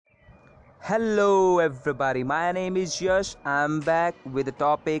Hello, everybody. My name is Yash. I'm back with the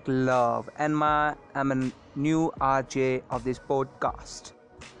topic love, and I'm a new RJ of this podcast.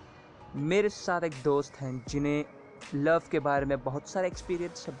 मेरे साथ एक दोस्त हैं जिन्हें love के बारे में बहुत सारा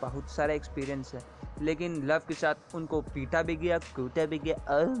एक्सपीरियंस है लेकिन लव के साथ उनको पीटा भी गया कूटा भी गया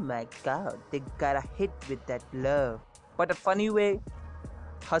oh my God they got a hit with that love but a funny way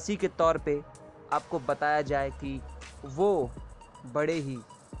हंसी के तौर पे आपको बताया जाए कि वो बड़े ही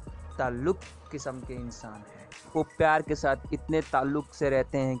ताल्लुक किस्म के इंसान हैं। वो प्यार के साथ इतने ताल्लुक से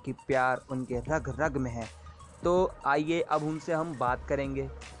रहते हैं कि प्यार उनके रग रग में है। तो आइए अब उनसे हम बात करेंगे,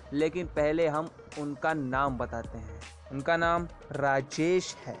 लेकिन पहले हम उनका नाम बताते हैं। उनका नाम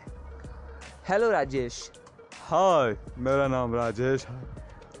राजेश है। हेलो राजेश। हाय, मेरा नाम राजेश है।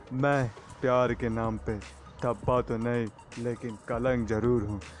 मैं प्यार के नाम पे धब्बा तो नहीं लेकिन कलंक ज़रूर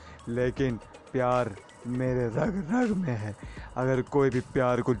हूँ। लेकिन प्यार मेरे रग रग में है। अगर कोई भी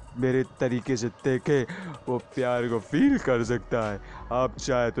प्यार को मेरे तरीके से देखे वो प्यार को फील कर सकता है। आप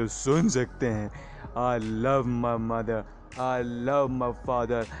चाहे तो सुन सकते हैं। I love my mother, I love my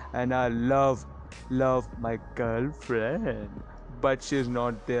father and I love my girlfriend, but she's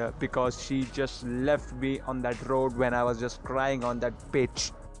not there because she just left me on that road when I was just crying on that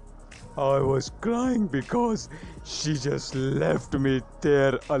pitch. I was crying because she just left me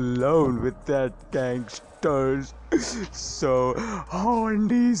there alone with that gangsters. So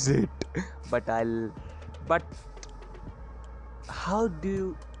hard is it? But how do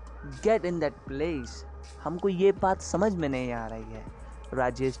you get in that place? हमको ये बात समझ में नहीं आ रही है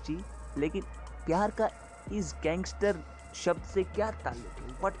राजेश जी। लेकिन प्यार का इस गैंगस्टर शब्द से क्या ताल्लुक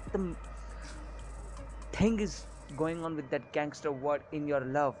है? What the thing is going on with that gangster word in your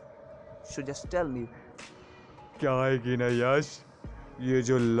love? So just tell me. क्या है कि ना यश, ये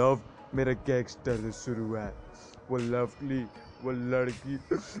जो लव मेरा गैंगस्टर से शुरू हुआ है, वो लवली वो लड़की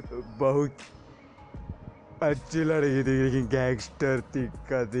बहुत अच्छी लड़की थी लेकिन गैंगस्टर थी।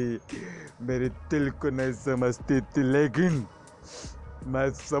 कभी मेरे दिल को नहीं समझती थी, लेकिन मैं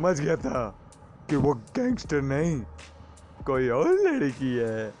समझ गया था कि वो गैंगस्टर नहीं कोई और लड़की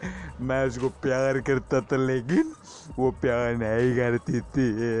है। मैं उसको प्यार करता था लेकिन वो प्यार नहीं करती थी।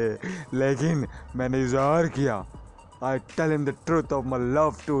 लेकिन मैंने इज़हार किया। I tell him the truth of my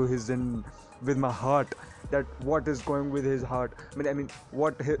love to his with my heart, that what is going with his heart. I mean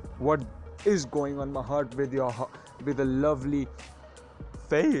what is going on my heart with your heart, with a lovely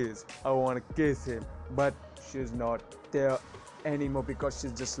face. I want to kiss him, but she's not there anymore because she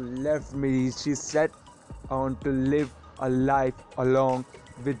just left me. She said I want to live a life along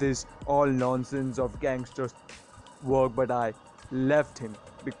with this all nonsense of gangsters work, but I left him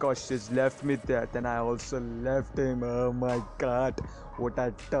because she's left me there. Then I also left him. Oh my god, what I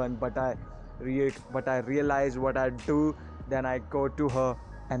done. But I realize what I do. Then I go to her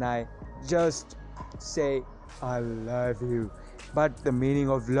and I just say I love you. But the meaning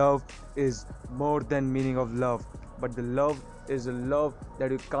of love is more than meaning of love. But the love is a love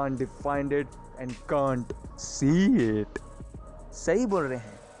that you can't define it and can't see it. सही बोल रहे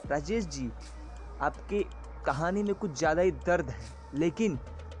हैं राजेश जी। आपके कहानी में कुछ ज़्यादा ही दर्द है, लेकिन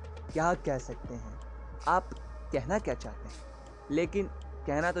क्या कह सकते हैं? आप कहना क्या चाहते हैं? लेकिन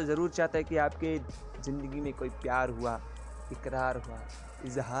कहना तो ज़रूर चाहते हैं कि आपके ज़िंदगी में कोई प्यार हुआ, इकरार हुआ,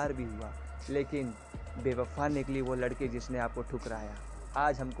 इजहार भी हुआ, लेकिन बेवफा निकली वो लड़की जिसने आपको ठुकराया।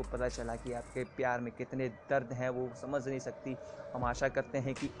 आज हमको पता चला कि आपके प्यार में कितने दर्द हैं, वो समझ नहीं सकती। हम आशा करते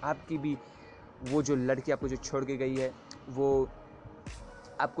हैं कि आपकी भी वो जो लड़की आपको जो छोड़ के गई है वो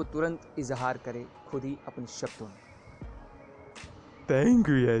आपको तुरंत इजहार करे खुद ही अपने शब्दों में। Thank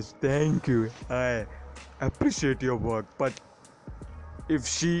you, yes, thank you. I appreciate your work, but if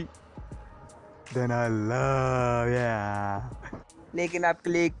she, then I love, yeah. लेकिन आपके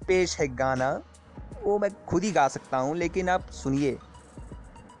लिए एक पेश है गाना, वो मैं खुद ही गा सकता हूँ, लेकिन आप सुनिए।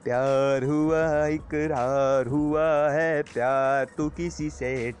 प्यार हुआ इकरार हुआ है, प्यार तो किसी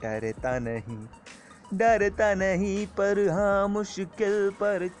से डरता नहीं पर हाँ मुश्किल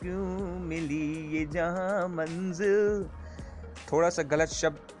पर क्यों मिली ये जहाँ मंजिल। थोड़ा सा गलत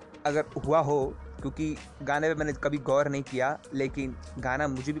शब्द अगर हुआ हो, क्योंकि गाने पे मैंने कभी गौर नहीं किया, लेकिन गाना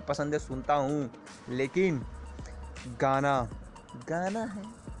मुझे भी पसंद है, सुनता हूँ, लेकिन गाना है,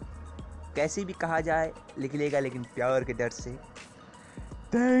 कैसे भी कहा जाए निकलेगा लेकिन प्यार के डर से।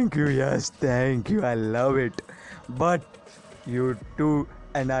 Thank you, yes, thank you. I love it. But you too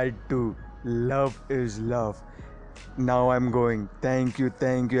and I too. Love is love. Now I'm going. Thank you,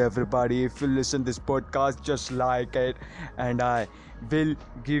 everybody. If you listen this podcast, just like it, and I will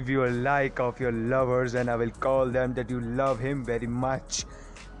give you a like of your lovers, and I will call them that you love him very much.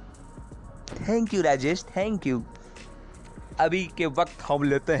 Thank you Rajesh, thank you. अभी के वक्त हम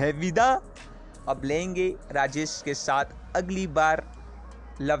लेते हैं विदा। अब लेंगे राजेश के साथ अगली बार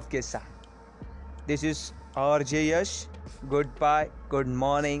लव के साथ। This is RJ Yash, good bye, good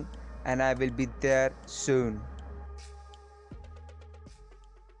morning, and I will be there soon.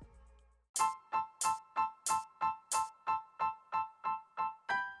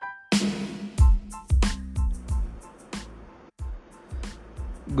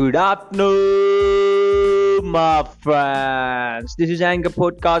 Good afternoon, my friends. This is Anchor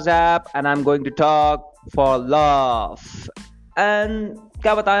Podcast app, and I'm going to talk for love. And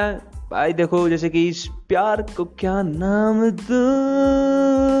क्या बताएं भाई, देखो जैसे कि इस प्यार को क्या नाम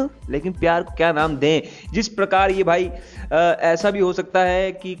दूं, लेकिन प्यार को क्या नाम दें। जिस प्रकार ये भाई ऐसा भी हो सकता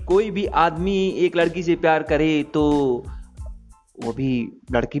है कि कोई भी आदमी एक लड़की से प्यार करे तो वो भी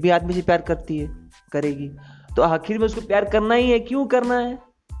लड़की भी आदमी से प्यार करेगी। तो आखिर में उसको प्यार करना ही है। क्यों करना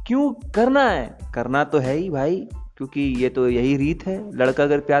है? करना तो है ही भाई, क्योंकि ये तो यही रीत है। लड़का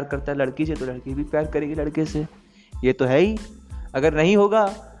अगर प्यार करता है लड़की से तो लड़की भी प्यार करेगी लड़के से, ये तो है ही। अगर नहीं होगा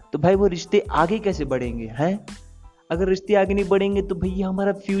तो भाई वो रिश्ते आगे कैसे बढ़ेंगे हैं? अगर रिश्ते आगे नहीं बढ़ेंगे तो भैया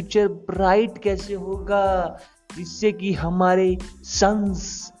हमारा फ्यूचर ब्राइट कैसे होगा, जिससे कि हमारे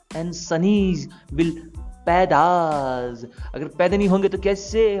सन्स एंड सनीज विल पैदाज। अगर पैदा नहीं होंगे तो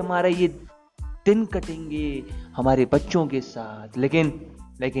कैसे हमारा ये दिन कटेंगे हमारे बच्चों के साथ। लेकिन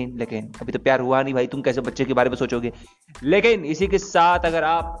अभी तो प्यार हुआ नहीं भाई, तुम कैसे बच्चे के बारे में सोचोगे। लेकिन इसी के साथ अगर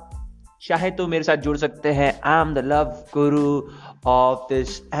आप चाहे तो मेरे साथ जुड़ सकते हैं। I am the love guru of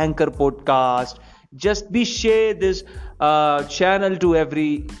this anchor podcast. Just be share this channel to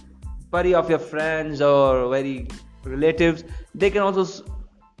everybody of your friends or very relatives. They can also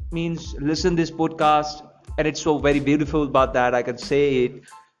listen this podcast, and it's so very beautiful about that, I can say it.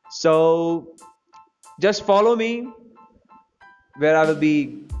 So just follow me where I will be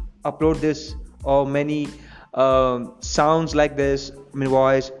upload this or many sounds like this. My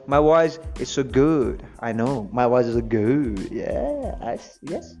voice is so good. I know my voice is good. Yes,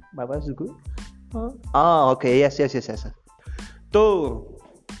 my voice is good. Okay, yes. तो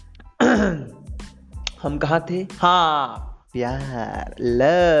हम कहाँ थे? हाँ, प्यार,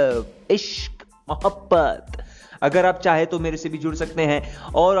 love, इश्क, मोहब्बत। अगर आप चाहे तो मेरे से भी जुड़ सकते हैं,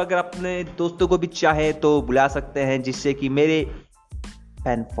 और अगर अपने दोस्तों को भी चाहे तो बुला सकते हैं, जिससे कि मेरे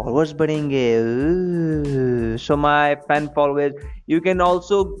फैन फॉलोअर्स बढ़ेंगे। So my fan followers, you can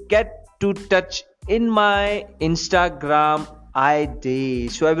also get to touch in my Instagram ID.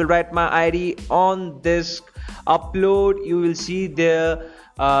 So I will write my ID on this upload. You will see there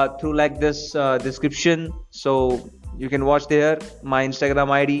through like this description. So you can watch there my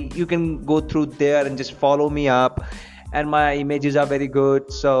Instagram ID. You can go through there and just follow me up. And my images are very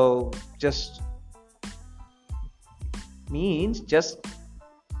good. So just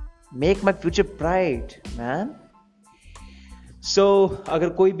make my future bright, man. So अगर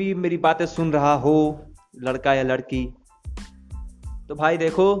कोई भी मेरी बातें सुन रहा हो, लड़का या लड़की, तो भाई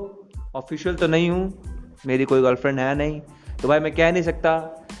देखो, ऑफिशियल तो नहीं हूँ, मेरी कोई गर्लफ्रेंड है नहीं, तो भाई मैं कह नहीं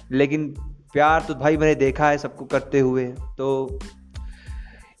सकता, लेकिन प्यार तो भाई मैंने देखा है सबको करते हुए। तो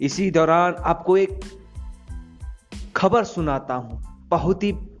इसी दौरान आपको एक खबर सुनाता हूँ, बहुत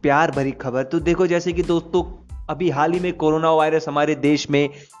ही प्यार भरी खबर। तो देखो, जैसे कि दोस्तों अभी हाल ही में कोरोना वायरस हमारे देश में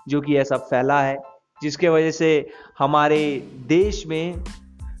जो कि ऐसा फैला है, जिसके वजह से हमारे देश में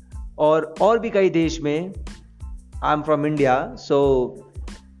और भी कई देश में, I am from India, so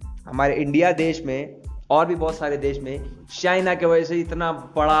हमारे इंडिया देश में और भी बहुत सारे देश में चाइना के वजह से इतना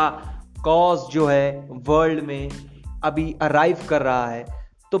बड़ा कॉज जो है वर्ल्ड में अभी अराइव कर रहा है।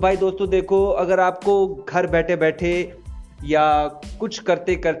 तो भाई दोस्तों देखो, अगर आपको घर बैठे बैठे या कुछ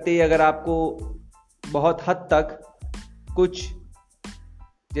करते करते अगर आपको बहुत हद तक कुछ,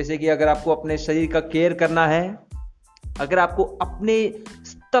 जैसे कि अगर आपको अपने शरीर का केयर करना है, अगर आपको अपने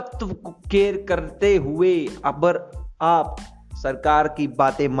तत्व को केयर करते हुए अगर आप सरकार की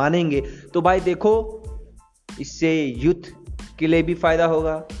बातें मानेंगे, तो भाई देखो, इससे यूथ के लिए भी फायदा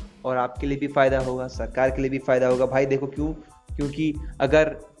होगा और आपके लिए भी फायदा होगा, सरकार के लिए भी फायदा होगा। भाई देखो क्यों? क्योंकि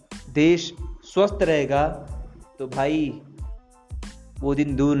अगर देश स्वस्थ रहेगा तो भाई वो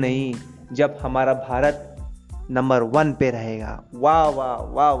दिन दूर नहीं जब हमारा भारत नंबर 1 पे रहेगा। वाह वाह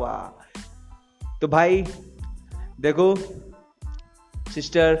वाह वाह। तो भाई देखो,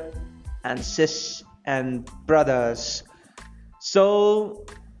 sister and sis and brothers, so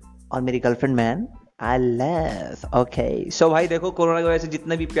और मेरी girlfriend man, I love, okay. So भाई देखो, कोरोना की वजह से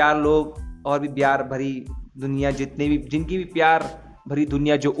जितने भी प्यार लोग और भी प्यार भरी दुनिया, जिनकी भी प्यार भरी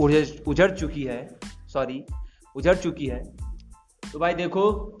दुनिया जो उजड़ चुकी है, तो भाई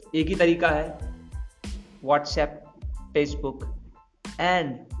देखो एक ही तरीका है, WhatsApp, Facebook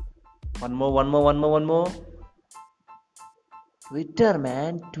and one more Twitter,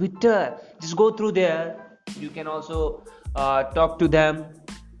 man, Twitter. Just go through there. You can also talk to them.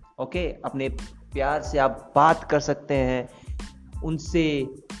 Okay, अपने प्यार से आप बात कर सकते हैं, उनसे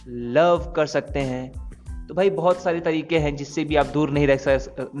लव कर सकते हैं। तो भाई बहुत सारे तरीके हैं जिससे भी आप दूर नहीं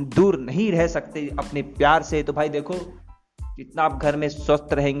रह सकते अपने प्यार से। तो भाई देखो, जितना आप घर में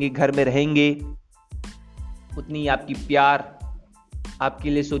स्वस्थ रहेंगे, घर में रहेंगे, उतनी आपकी प्यार आपके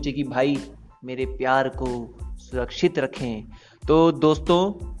लिए सोचे कि भाई मेरे प्यार को सुरक्षित रखें। तो दोस्तों,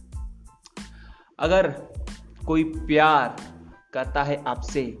 अगर कोई प्यार करता है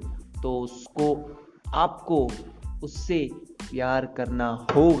आपसे तो आपको उससे प्यार करना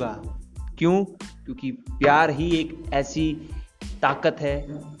होगा। क्यों? क्योंकि प्यार ही एक ऐसी ताकत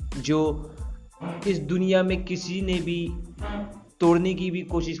है जो इस दुनिया में किसी ने भी तोड़ने की भी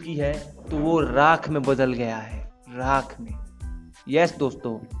कोशिश की है तो वो राख में बदल गया है, राख में। यस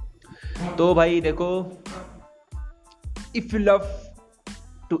दोस्तों, तो भाई देखो, if you love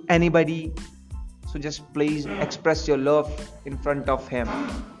to anybody, so just please express your love in front of him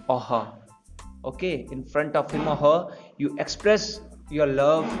or her. Okay, in front of him or her, you express your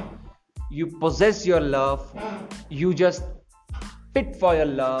love, you possess your love, you just fit for your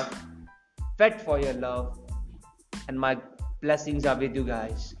love, fed for your love, and my blessings are with you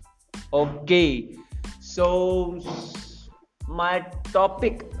guys. Okay, so my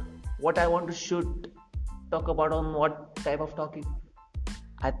topic, what I want to talk about, on what type of topic,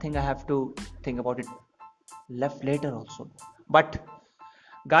 I think I have to think about it left later also. But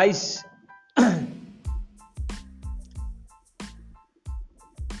guys,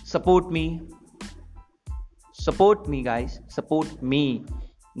 support me guys, support me.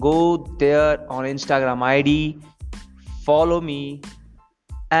 Go there on Instagram ID, follow me,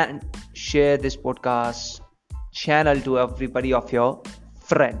 and share this podcast channel to everybody of your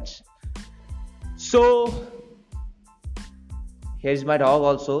friends. So here's my dog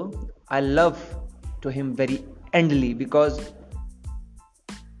also. I love to him very endly because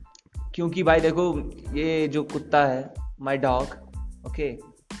क्योंकि भाई देखो, ये जो कुत्ता है, my dog, okay,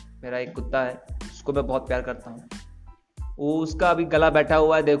 मेरा एक कुत्ता है, उसको मैं बहुत प्यार करता हूँ। वो उसका अभी गला बैठा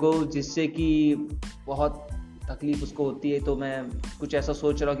हुआ है देखो, जिससे कि बहुत तकलीफ उसको होती है। तो मैं कुछ ऐसा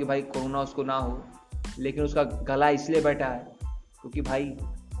सोच रहा हूँ कि भाई कोरोना उसको ना हो, लेकिन उसका गला इसलिए बैठा है क्योंकि भाई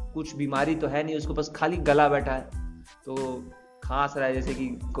कुछ बीमारी तो है नहीं, उसको बस खाली गला बैठा है। तो खांस रहा है जैसे कि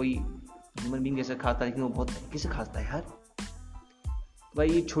कोई ह्यूमन बीइंग जैसे खाता है, लेकिन वो बहुत तरीके से खाता है यार। तो भाई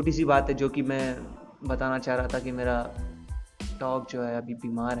ये छोटी सी बात है जो कि मैं बताना चाह रहा था कि मेरा डॉग जो है अभी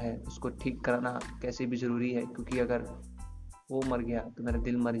बीमार है, उसको ठीक कराना कैसे भी ज़रूरी है, क्योंकि अगर वो मर गया तो मेरा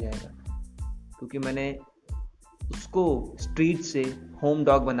दिल मर जाएगा। क्योंकि मैंने उसको स्ट्रीट से होम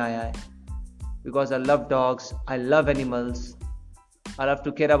डॉग बनाया है, because I love dogs, I love animals, I love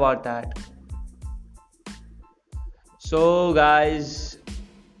to care about that. So guys,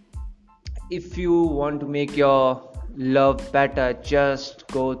 if you want to make your love better, just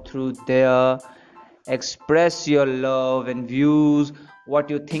go through there, express your love and views,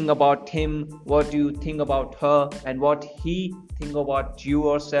 what you think about him, what you think about her, and what he think about you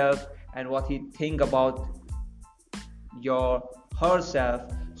yourself, and what he think about your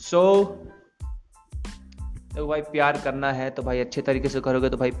herself. So तो भाई प्यार करना है तो भाई अच्छे तरीके से करोगे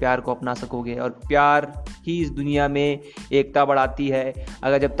तो भाई प्यार को अपना सकोगे, और प्यार ही इस दुनिया में एकता बढ़ाती है।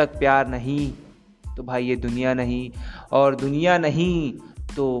 अगर जब तक प्यार नहीं तो भाई ये दुनिया नहीं, और दुनिया नहीं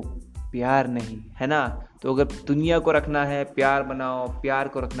तो प्यार नहीं, है ना। तो अगर दुनिया को रखना है प्यार बनाओ, प्यार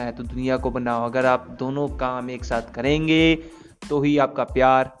को रखना है तो दुनिया को बनाओ। अगर आप दोनों काम एक साथ करेंगे तो ही आपका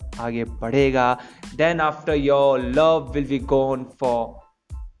प्यार आगे बढ़ेगा। Then after your love will be gone for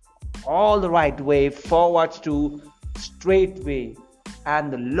all the right way forwards to straight way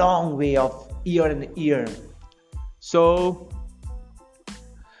and the long way of year and year. So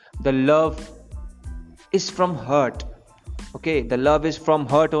the love is from heart. Okay, the love is from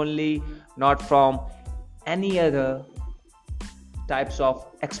heart only, not from any other types of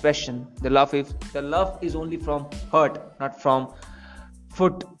expression. The love is only from heart, not from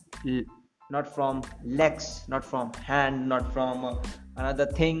foot, not from legs, not from hand, not from another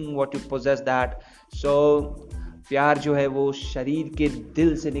thing what you possess that. So प्यार जो है वो शरीर के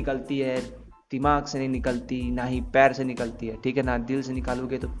दिल से निकलती है, दिमाग से नहीं निकलती, ना ही पैर से निकलती है, ठीक है ना। दिल से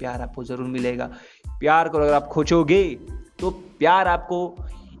निकालोगे तो प्यार आपको ज़रूर मिलेगा। प्यार को अगर आप खोजोगे तो प्यार आपको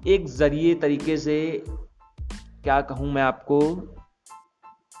एक जरिए तरीके से, क्या कहूँ मैं आपको,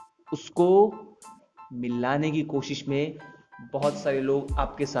 उसको मिलाने की कोशिश में बहुत सारे लोग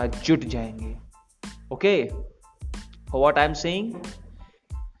आपके साथ जुट जाएंगे। Okay, for what I'm saying,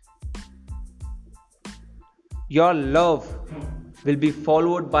 your love will be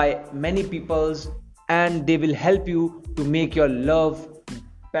followed by many peoples and they will help you to make your love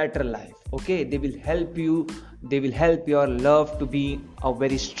better life. Okay, they will help your love to be a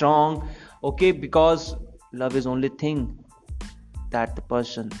very strong. Okay, because love is only thing that the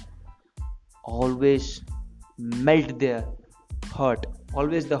person always melt their hurt.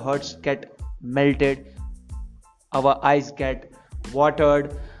 Always the hurts get melted, our eyes get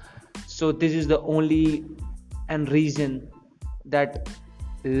watered. So this is the only and reason that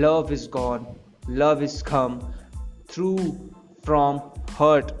love is gone, love is come through from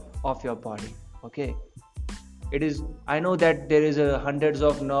hurt of your body. Okay, it is, I know that there is hundreds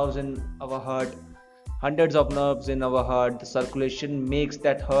of nerves in our heart, the circulation makes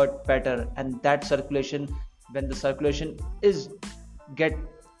that hurt better, and that circulation, when the circulation is get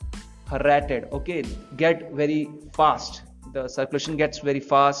harated, okay, get very fast, the circulation gets very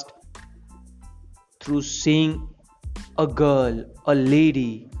fast through seeing a girl, a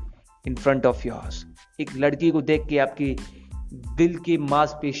lady in front of yours. एक लड़की को देख के आपकी दिल की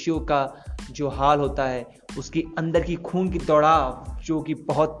मांसपेशियों का जो हाल होता है, उसकी अंदर की खून की दौड़ाव जो कि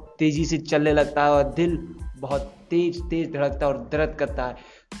बहुत तेजी से चलने लगता है और दिल बहुत तेज धड़कता है और दर्द करता है,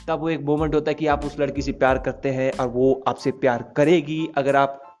 तब वो एक मोमेंट होता है कि आप उस लड़की से प्यार करते हैं और वो आपसे प्यार करेगी अगर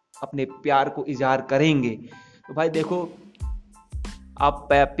आप अपने प्यार को इजहार करेंगे। तो भाई देखो, आप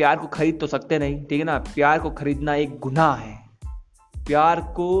प्यार को खरीद तो सकते नहीं, ठीक है ना, प्यार को खरीदना एक गुनाह है, प्यार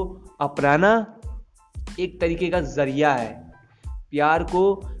को अपनाना एक तरीके का जरिया है, प्यार को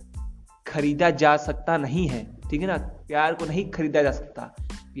खरीदा जा सकता नहीं है, ठीक है ना, प्यार को नहीं खरीदा जा सकता,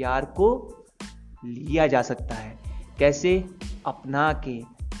 प्यार को लिया जा सकता है। कैसे? अपना के,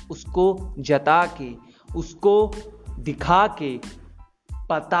 उसको जता के, उसको दिखा के,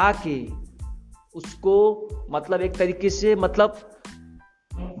 बता के, उसको मतलब एक तरीके से मतलब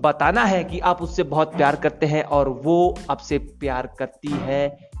बताना है कि आप उससे बहुत प्यार करते हैं और वो आपसे प्यार करती है,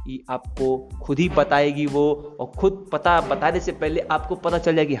 ये आपको खुद ही बताएगी वो, और खुद बताने से पहले आपको पता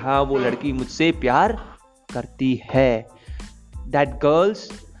चल जाएगी हाँ वो लड़की मुझसे प्यार करती है। That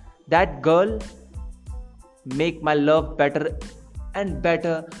girl make my love better and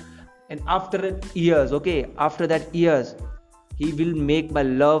better, and after years, okay, after that years, he will make my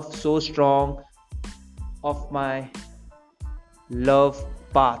love so strong of my love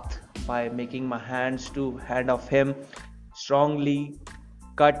path by making my hands to hand of him strongly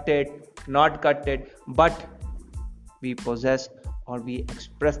not cut it, but we possess or we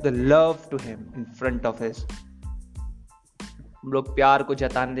express the love to him in front of his। हम लोग प्यार को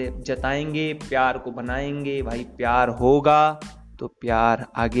जताएंगे, प्यार को बनाएंगे, भाई प्यार होगा तो प्यार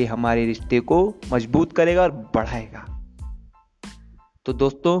आगे हमारे रिश्ते को मजबूत करेगा और बढ़ाएगा। तो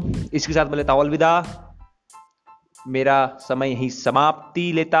दोस्तों, इसके साथ मैं लेता हूं अलविदा। मेरा समय यही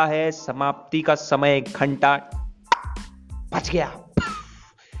समाप्ति लेता है, समाप्ति का समय 1 घंटा बच गया,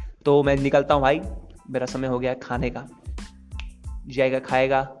 तो मैं निकलता हूं भाई, मेरा समय हो गया खाने का। जाएगा,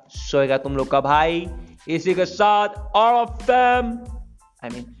 खाएगा, सोएगा तुम लोग का भाई। इसी के साथ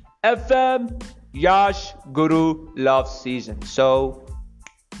FM Yash Guru Love Season. So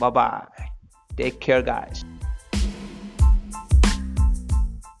bye bye, take care guys.